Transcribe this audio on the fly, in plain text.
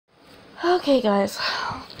Okay, guys.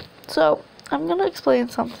 So, I'm gonna explain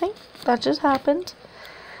something that just happened.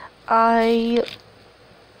 I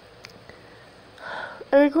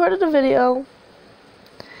recorded a video.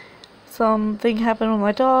 Something happened with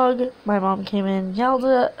my dog. My mom came in, yelled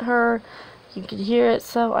at her. You could hear it,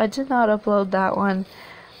 so I did not upload that one.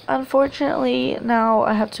 Unfortunately, now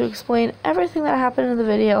I have to explain everything that happened in the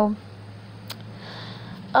video.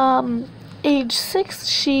 Age 6,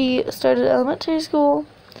 she started elementary school.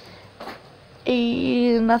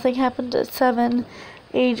 Nothing happened at 7.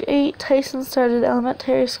 Age 8, Tyson started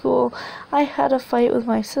elementary school. I had a fight with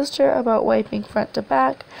my sister about wiping front to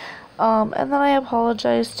back, and then I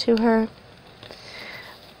apologized to her.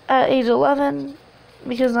 At age 11,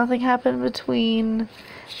 because nothing happened between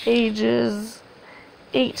ages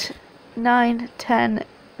 8, 9, 10,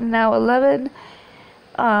 now 11,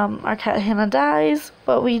 our cat Hannah dies,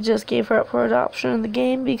 but we just gave her up for adoption in the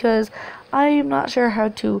game because I am not sure how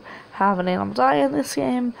to have an animal die in this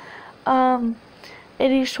game. At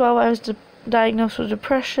age 12, I was diagnosed with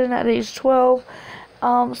depression at age 12,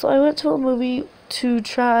 so I went to a movie to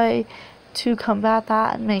try to combat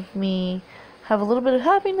that and make me have a little bit of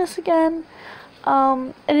happiness again.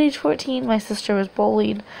 At age 14, my sister was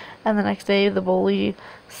bullied, and the next day the bully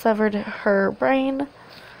severed her brain.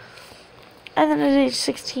 And then at age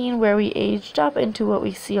 16, where we aged up into what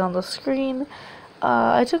we see on the screen,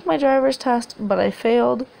 I took my driver's test, but I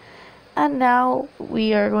failed. And now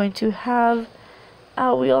we are going to have,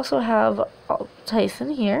 we also have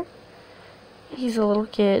Tyson here. He's a little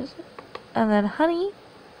kid. And then Honey.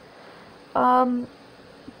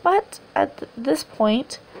 But at this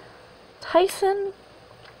point, Tyson,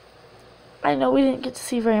 I know we didn't get to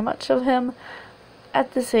see very much of him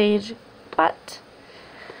at this age, but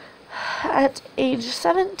at age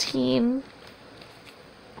 17,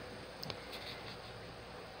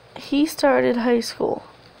 he started high school.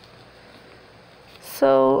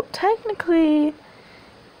 So technically,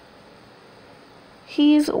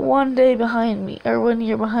 he's 1 day behind me, or 1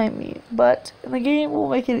 year behind me, but in the game we'll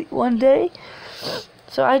make it 1 day.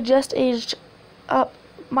 So I just aged up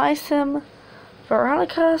my sim,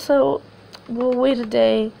 Veronica, so we'll wait a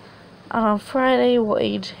day, and on Friday we'll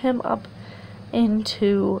age him up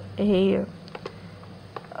into a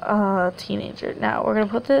teenager. Now we're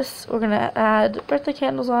gonna add birthday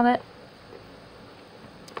candles on it.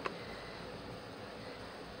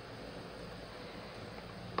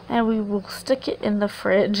 And we will stick it in the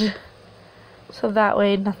fridge, so that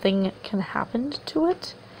way nothing can happen to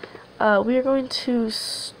it. We are going to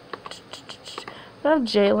have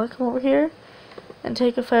Jayla come over here and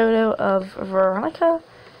take a photo of Veronica.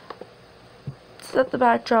 Set the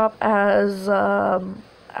backdrop as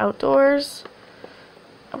outdoors.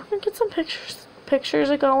 We're gonna get some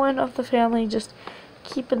pictures going of the family, just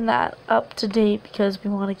keeping that up to date because we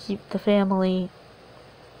want to keep the family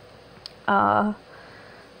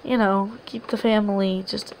keep the family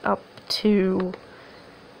just up to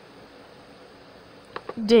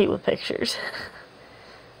date with pictures.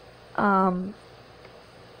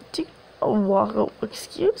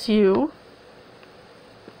 Excuse you.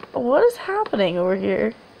 What is happening over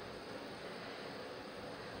here?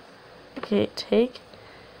 Okay, take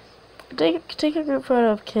a group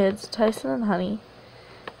photo of kids, Tyson and Honey.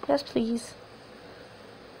 Yes, please.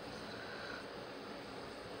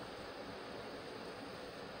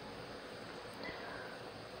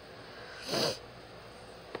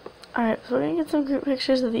 Alright, so we're gonna get some group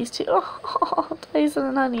pictures of these two. Oh, Tyson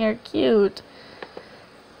and Honey are cute.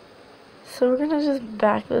 So we're gonna just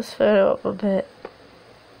back this photo up a bit.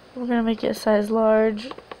 We're gonna make it a size large.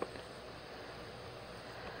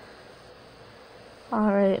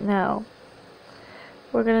 Alright, now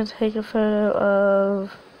we're gonna take a photo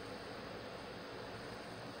of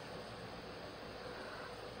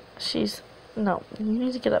no, you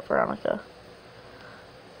need to get up, Veronica.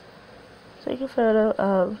 Take a photo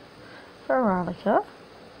of Veronica.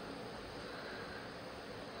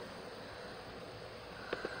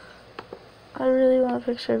 I really want a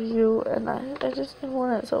picture of you, and I just didn't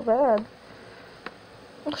want it so bad.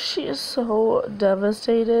 She is so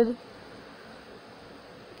devastated.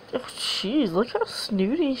 Oh, jeez, look how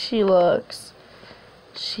snooty she looks.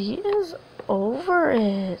 She is over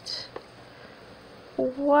it.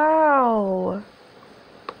 Wow.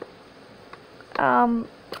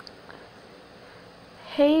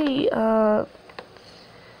 Hey,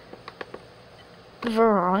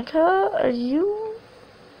 Veronica, are you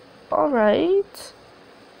alright?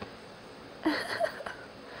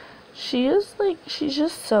 She's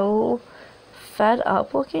just so fed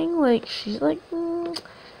up looking. Like, she's like,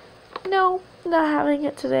 no, not having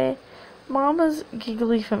it today. Mom is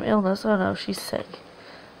giggly from illness. Oh no, she's sick.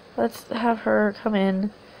 let's have her come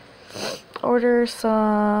in, order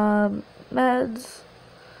some meds,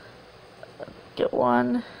 get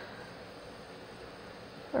one.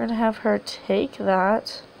 We're gonna have her take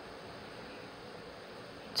that,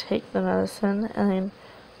 take the medicine, and then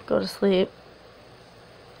go to sleep.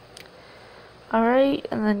 Alright,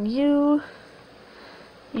 and then you're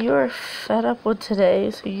fed up with today,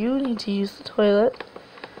 so you need to use the toilet.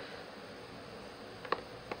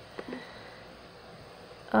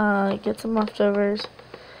 Get some leftovers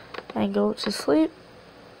and go to sleep.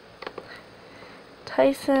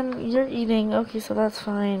 Tyson, you're eating. Okay, so that's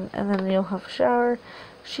fine. And then you'll have a shower.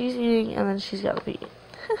 She's eating, and then she's gotta pee.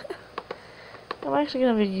 I'm actually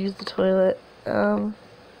gonna use the toilet.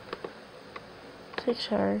 Take a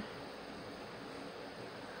shower.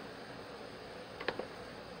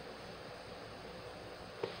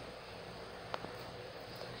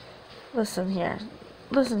 Listen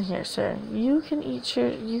here, sir. You can eat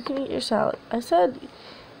your salad. I said,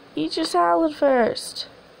 eat your salad first.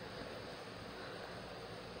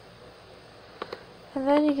 And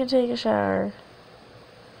then you can take a shower.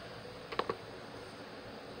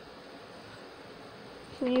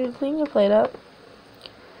 Can you clean your plate up?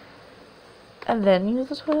 And then use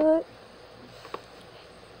the toilet?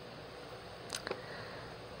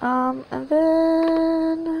 And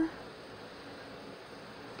then...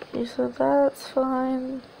 Okay, so that's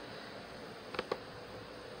fine.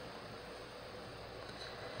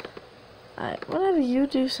 Alright, whenever you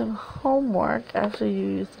do some homework after you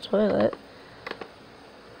use the toilet,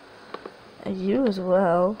 and you as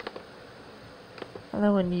well, and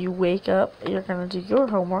then when you wake up, you're gonna do your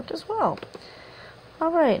homework as well.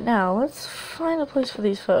 Alright, now let's find a place for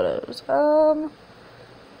these photos.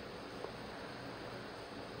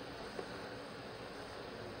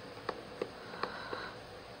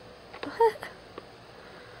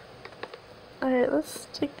 Alright, let's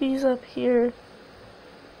stick these up here.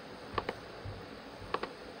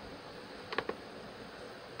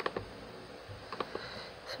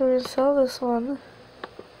 So we're gonna sell this one,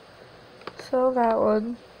 sell that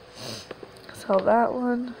one, sell that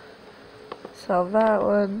one, sell that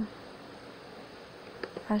one.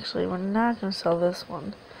 Actually, we're not gonna sell this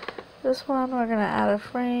one. This one, we're gonna add a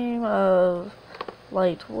frame of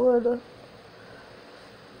light wood.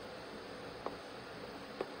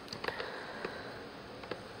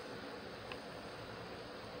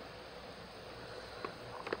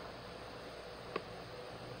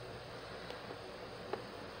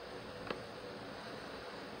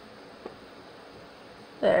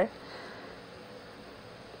 There.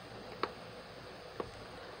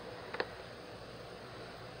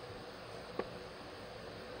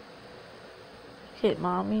 Okay,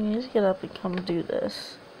 Mom, you need to get up and come do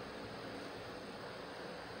this.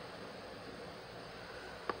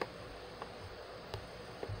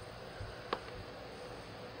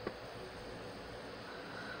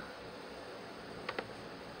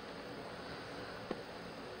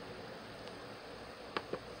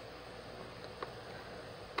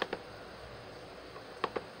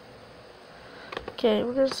 Okay,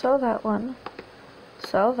 we're gonna sell that one,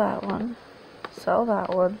 sell that one, sell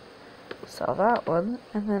that one, sell that one,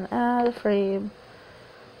 and then add a frame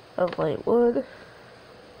of light wood.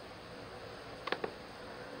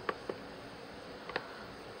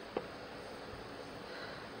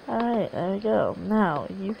 Alright, there we go. Now,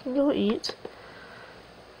 you can go eat.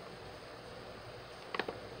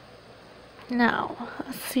 Now,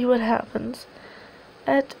 let's see what happens.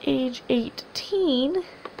 At age 18,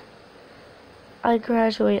 I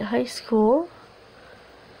graduate high school.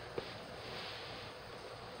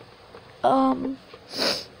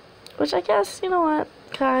 Which I guess, you know what,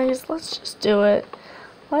 guys, let's just do it.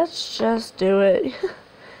 Let's just do it.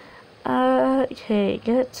 Okay,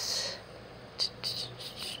 get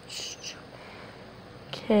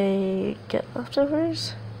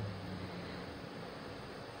leftovers.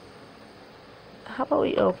 How about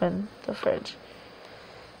we open the fridge?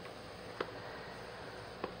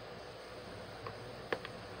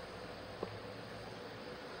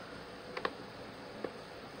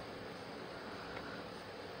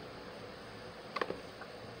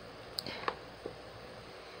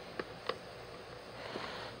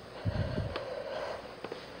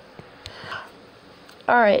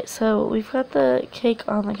 Alright, so we've got the cake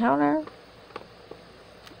on the counter.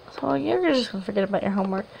 So you're just gonna forget about your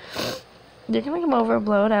homework. You're gonna come over and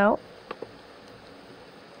blow it out.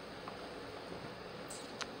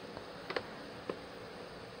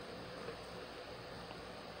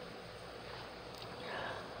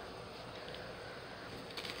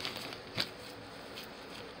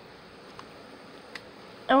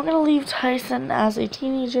 And we're gonna leave Tyson as a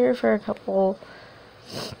teenager for a couple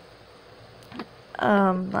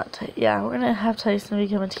yeah, we're gonna have Tyson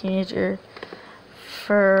become a teenager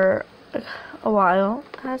for a while.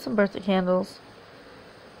 I had some birthday candles.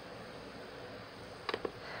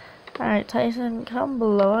 Alright, Tyson, come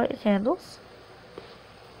blow out your candles.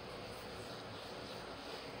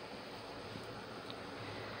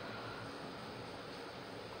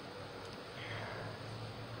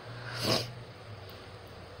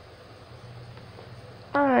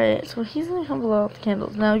 Alright, so he's gonna come blow out the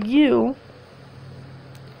candles. Now you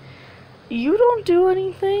don't do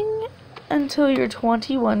anything until you're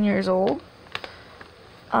 21 years old.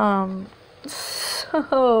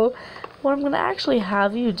 So what I'm gonna actually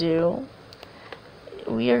have you do,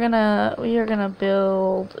 we are gonna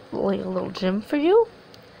build like a little gym for you.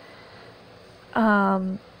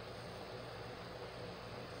 No,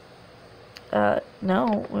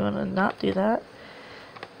 we wanna not do that.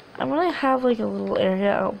 I'm gonna have like a little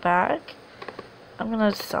area out back. I'm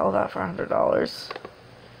gonna sell that for $100.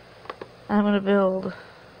 I'm gonna build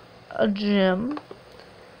a gym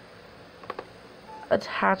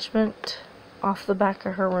attachment off the back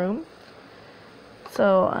of her room.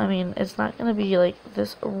 So, I mean, it's not gonna be like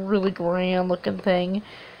this really grand looking thing.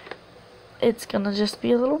 It's gonna just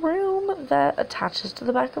be a little room that attaches to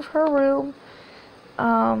the back of her room.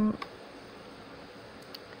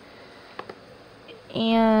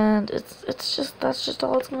 And that's just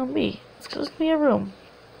all it's gonna be. It's just gonna be a room.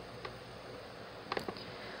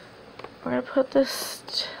 We're gonna put this,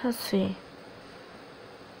 let's see.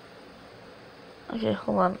 Okay,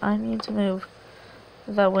 hold on. I need to move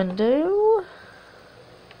the window.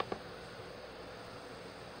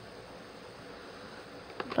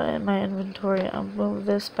 But in my inventory, I'll move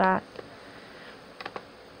this back.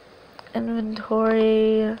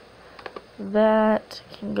 Inventory. That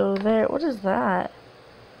can go there. What is that?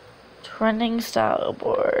 Trending style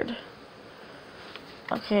board.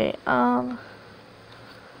 Okay, well,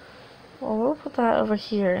 we'll put that over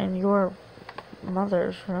here in your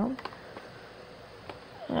mother's room.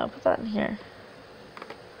 Yeah, I'll put that in here.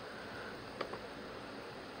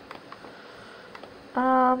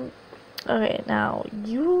 Okay, now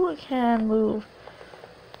you can move.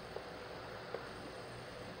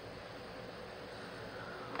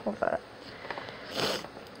 Hold that.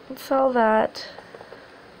 Let's sell that.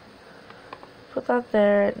 Put that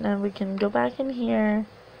there, and then we can go back in here.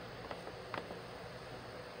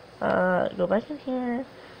 Go back in here.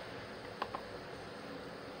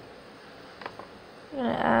 I'm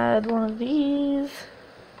gonna add one of these.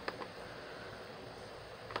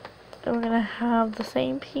 And we're gonna have the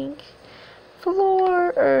same pink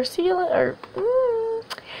floor, or ceiling, or,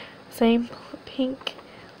 same pink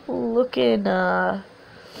looking,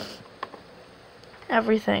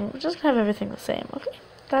 everything. We're just gonna have everything the same, okay?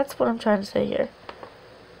 That's what I'm trying to say here.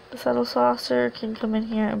 The subtle saucer can come in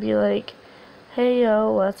here and be like, hey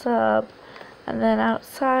yo, what's up? And then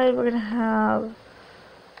outside we're gonna have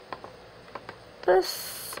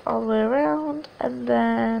this all the way around, and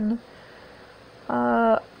then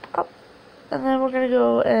up, and then we're gonna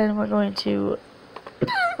go and we're going to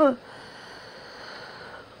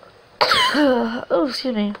oh,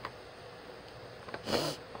 excuse me.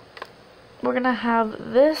 We're gonna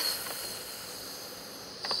have this.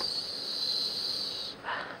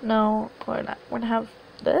 No, we're not. We're gonna have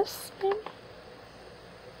this, maybe?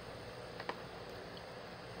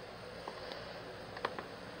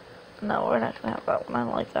 No, we're not gonna have that one. I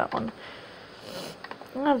don't like that one.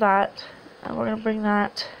 We're gonna have that, and we're gonna bring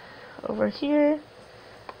that over here,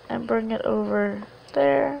 and bring it over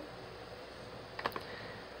there.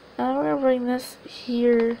 And we're gonna bring this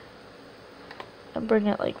here, and bring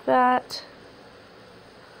it like that.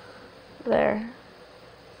 There.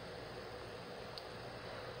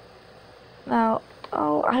 Now,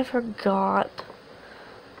 oh, I forgot.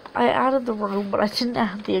 I added the room, but I didn't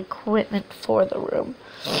add the equipment for the room.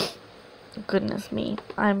 Goodness me.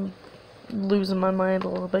 I'm losing my mind a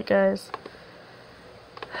little bit, guys.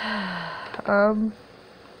 We're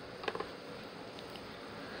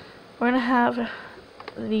gonna have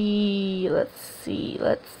the, let's see.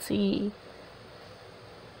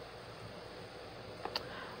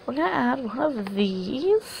 We're gonna add one of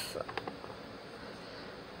these.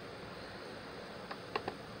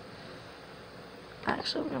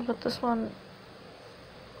 Actually, we're gonna put this one.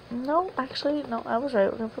 No, actually, no, I was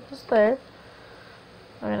right. We're gonna put this there.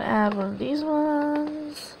 We're gonna add one of these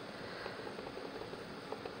ones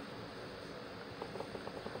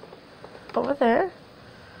over there.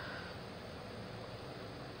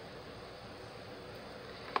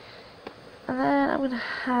 And then I'm gonna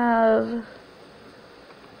have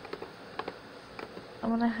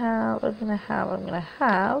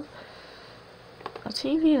a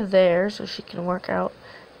TV there so she can work out.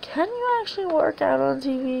 Can you actually work out on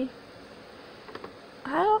TV?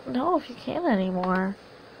 I don't know if you can anymore.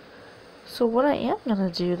 So what I am gonna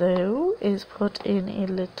do though is put in a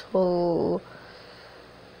little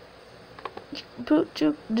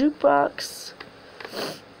jukebox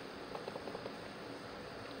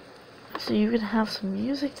so you can have some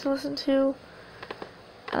music to listen to.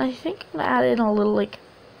 And I think I'm gonna add in a little, like,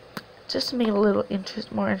 just to make it a little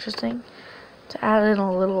more interesting, to add in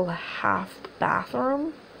a little half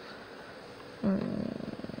bathroom.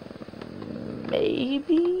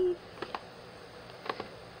 Maybe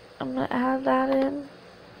I'm gonna add that in.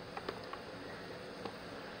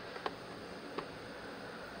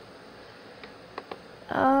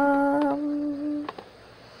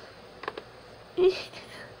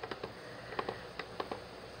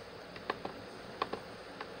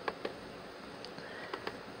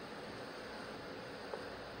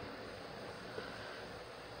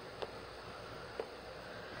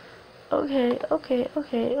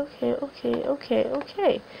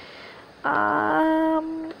 Okay.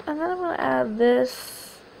 And then I'm gonna add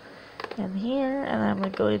this in here, and I'm gonna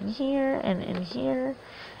go in here, and in here,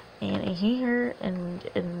 and in here, and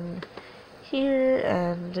in here,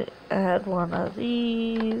 and add one of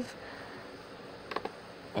these,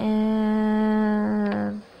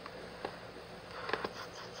 and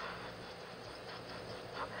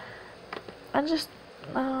I just,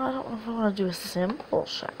 I don't know if I want to do a simple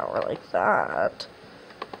shower like that.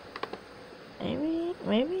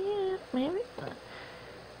 Maybe.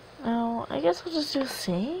 No, I guess I'll just do a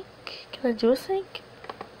sink. Can I do a sink?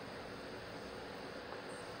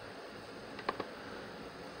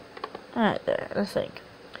 Alright, there, a sink.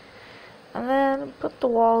 And then put the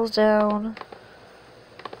walls down.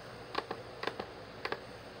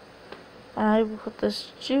 And I will put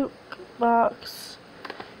this jukebox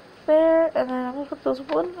there, and then I'm gonna put those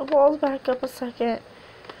walls back up a second.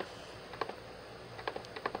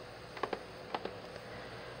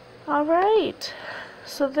 Alright,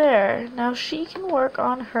 so there. Now she can work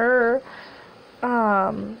on her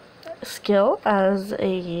skill as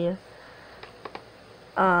a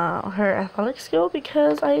her athletic skill,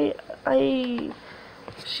 because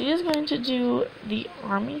she is going to do the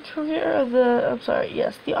army career,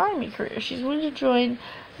 the army career. She's going to join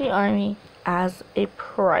the army as a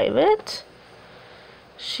private.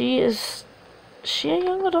 Is she a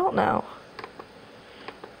young adult now?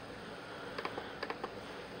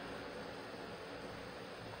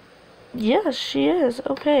 Yes, she is.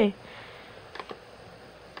 Okay.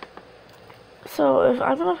 So if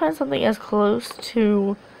I'm gonna find something as close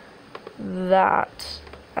to that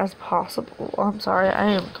as possible. I'm sorry,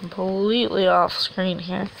 I am completely off screen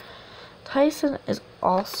here. Tyson is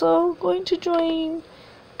also going to join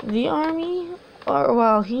the army, or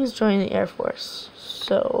well, he's joining the Air Force.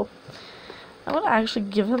 So I'm gonna actually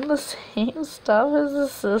give him the same stuff as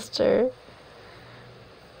his sister.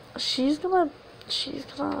 She's gonna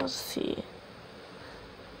let's see.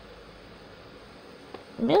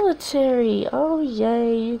 Military. Oh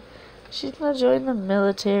yay. She's gonna join the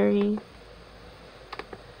military.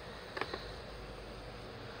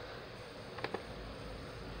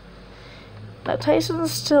 Now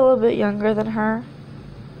Tyson's still a bit younger than her.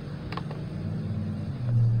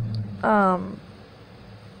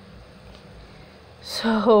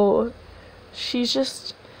 So she's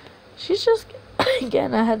just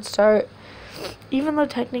getting a head start. Even though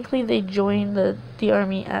technically they joined the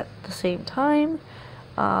army at the same time,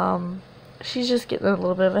 she's just getting a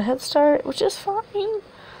little bit of a head start, which is fine.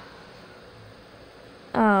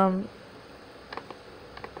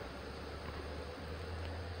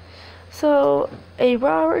 So a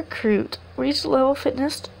raw recruit reached level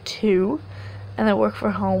fitness 2, and then work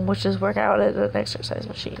for home, which is work out at an exercise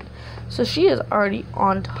machine. So she is already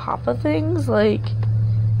on top of things. Like,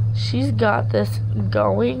 she's got this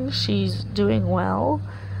going. She's doing well.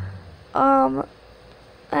 And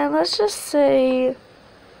let's just say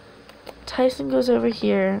Tyson goes over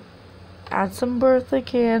here, adds some birthday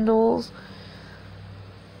candles.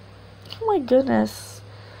 Oh my goodness.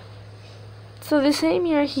 So the same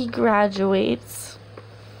year he graduates,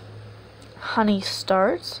 Honey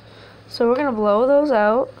starts. So we're gonna blow those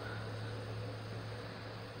out.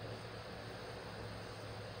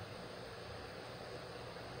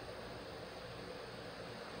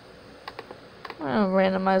 I'm gonna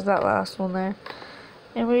randomize that last one there.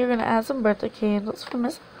 And we're gonna add some birthday candles for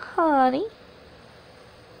Miss Honey.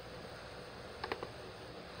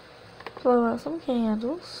 Blow out some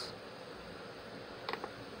candles.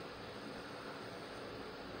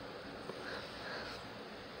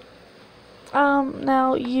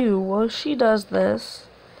 Now while she does this,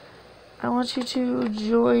 I want you to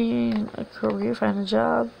join a career, find a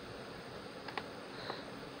job.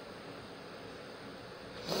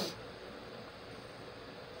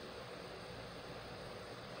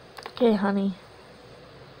 Okay, honey.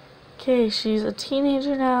 Okay, she's a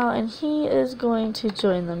teenager now, and he is going to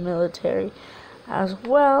join the military as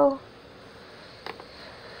well.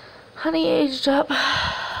 Honey aged up.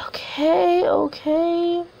 Okay,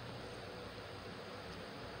 okay.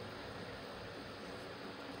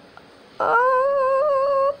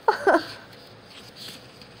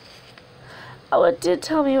 Oh, it did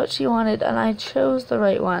tell me what she wanted, and I chose the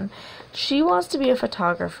right one. She wants to be a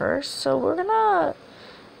photographer, so we're gonna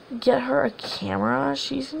get her a camera.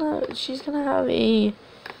 She's gonna have a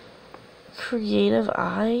creative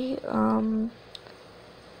eye.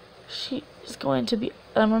 She is going to be.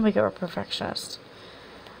 I'm gonna make her a perfectionist.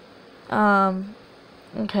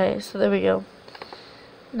 Okay, so there we go.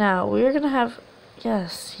 Now we're gonna have.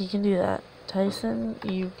 Yes, he can do that. Tyson,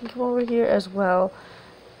 you can come over here as well.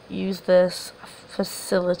 Use this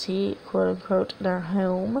facility, quote unquote, in our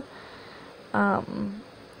home.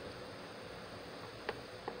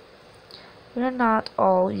 We're not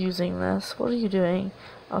all using this. What are you doing?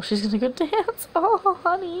 Oh, she's gonna go dance. Oh,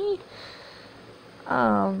 honey.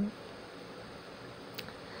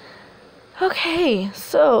 Okay,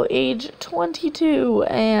 so age 22,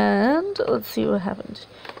 and let's see what happened.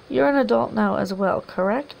 You're an adult now as well,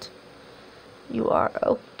 correct? You are.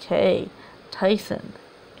 Okay. Tyson,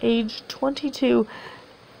 age 22.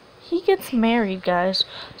 He gets married, guys.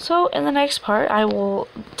 So in the next part, I will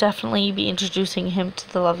definitely be introducing him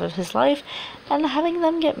to the love of his life and having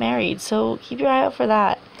them get married. So keep your eye out for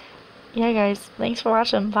that. Yeah, guys. Thanks for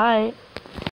watching. Bye.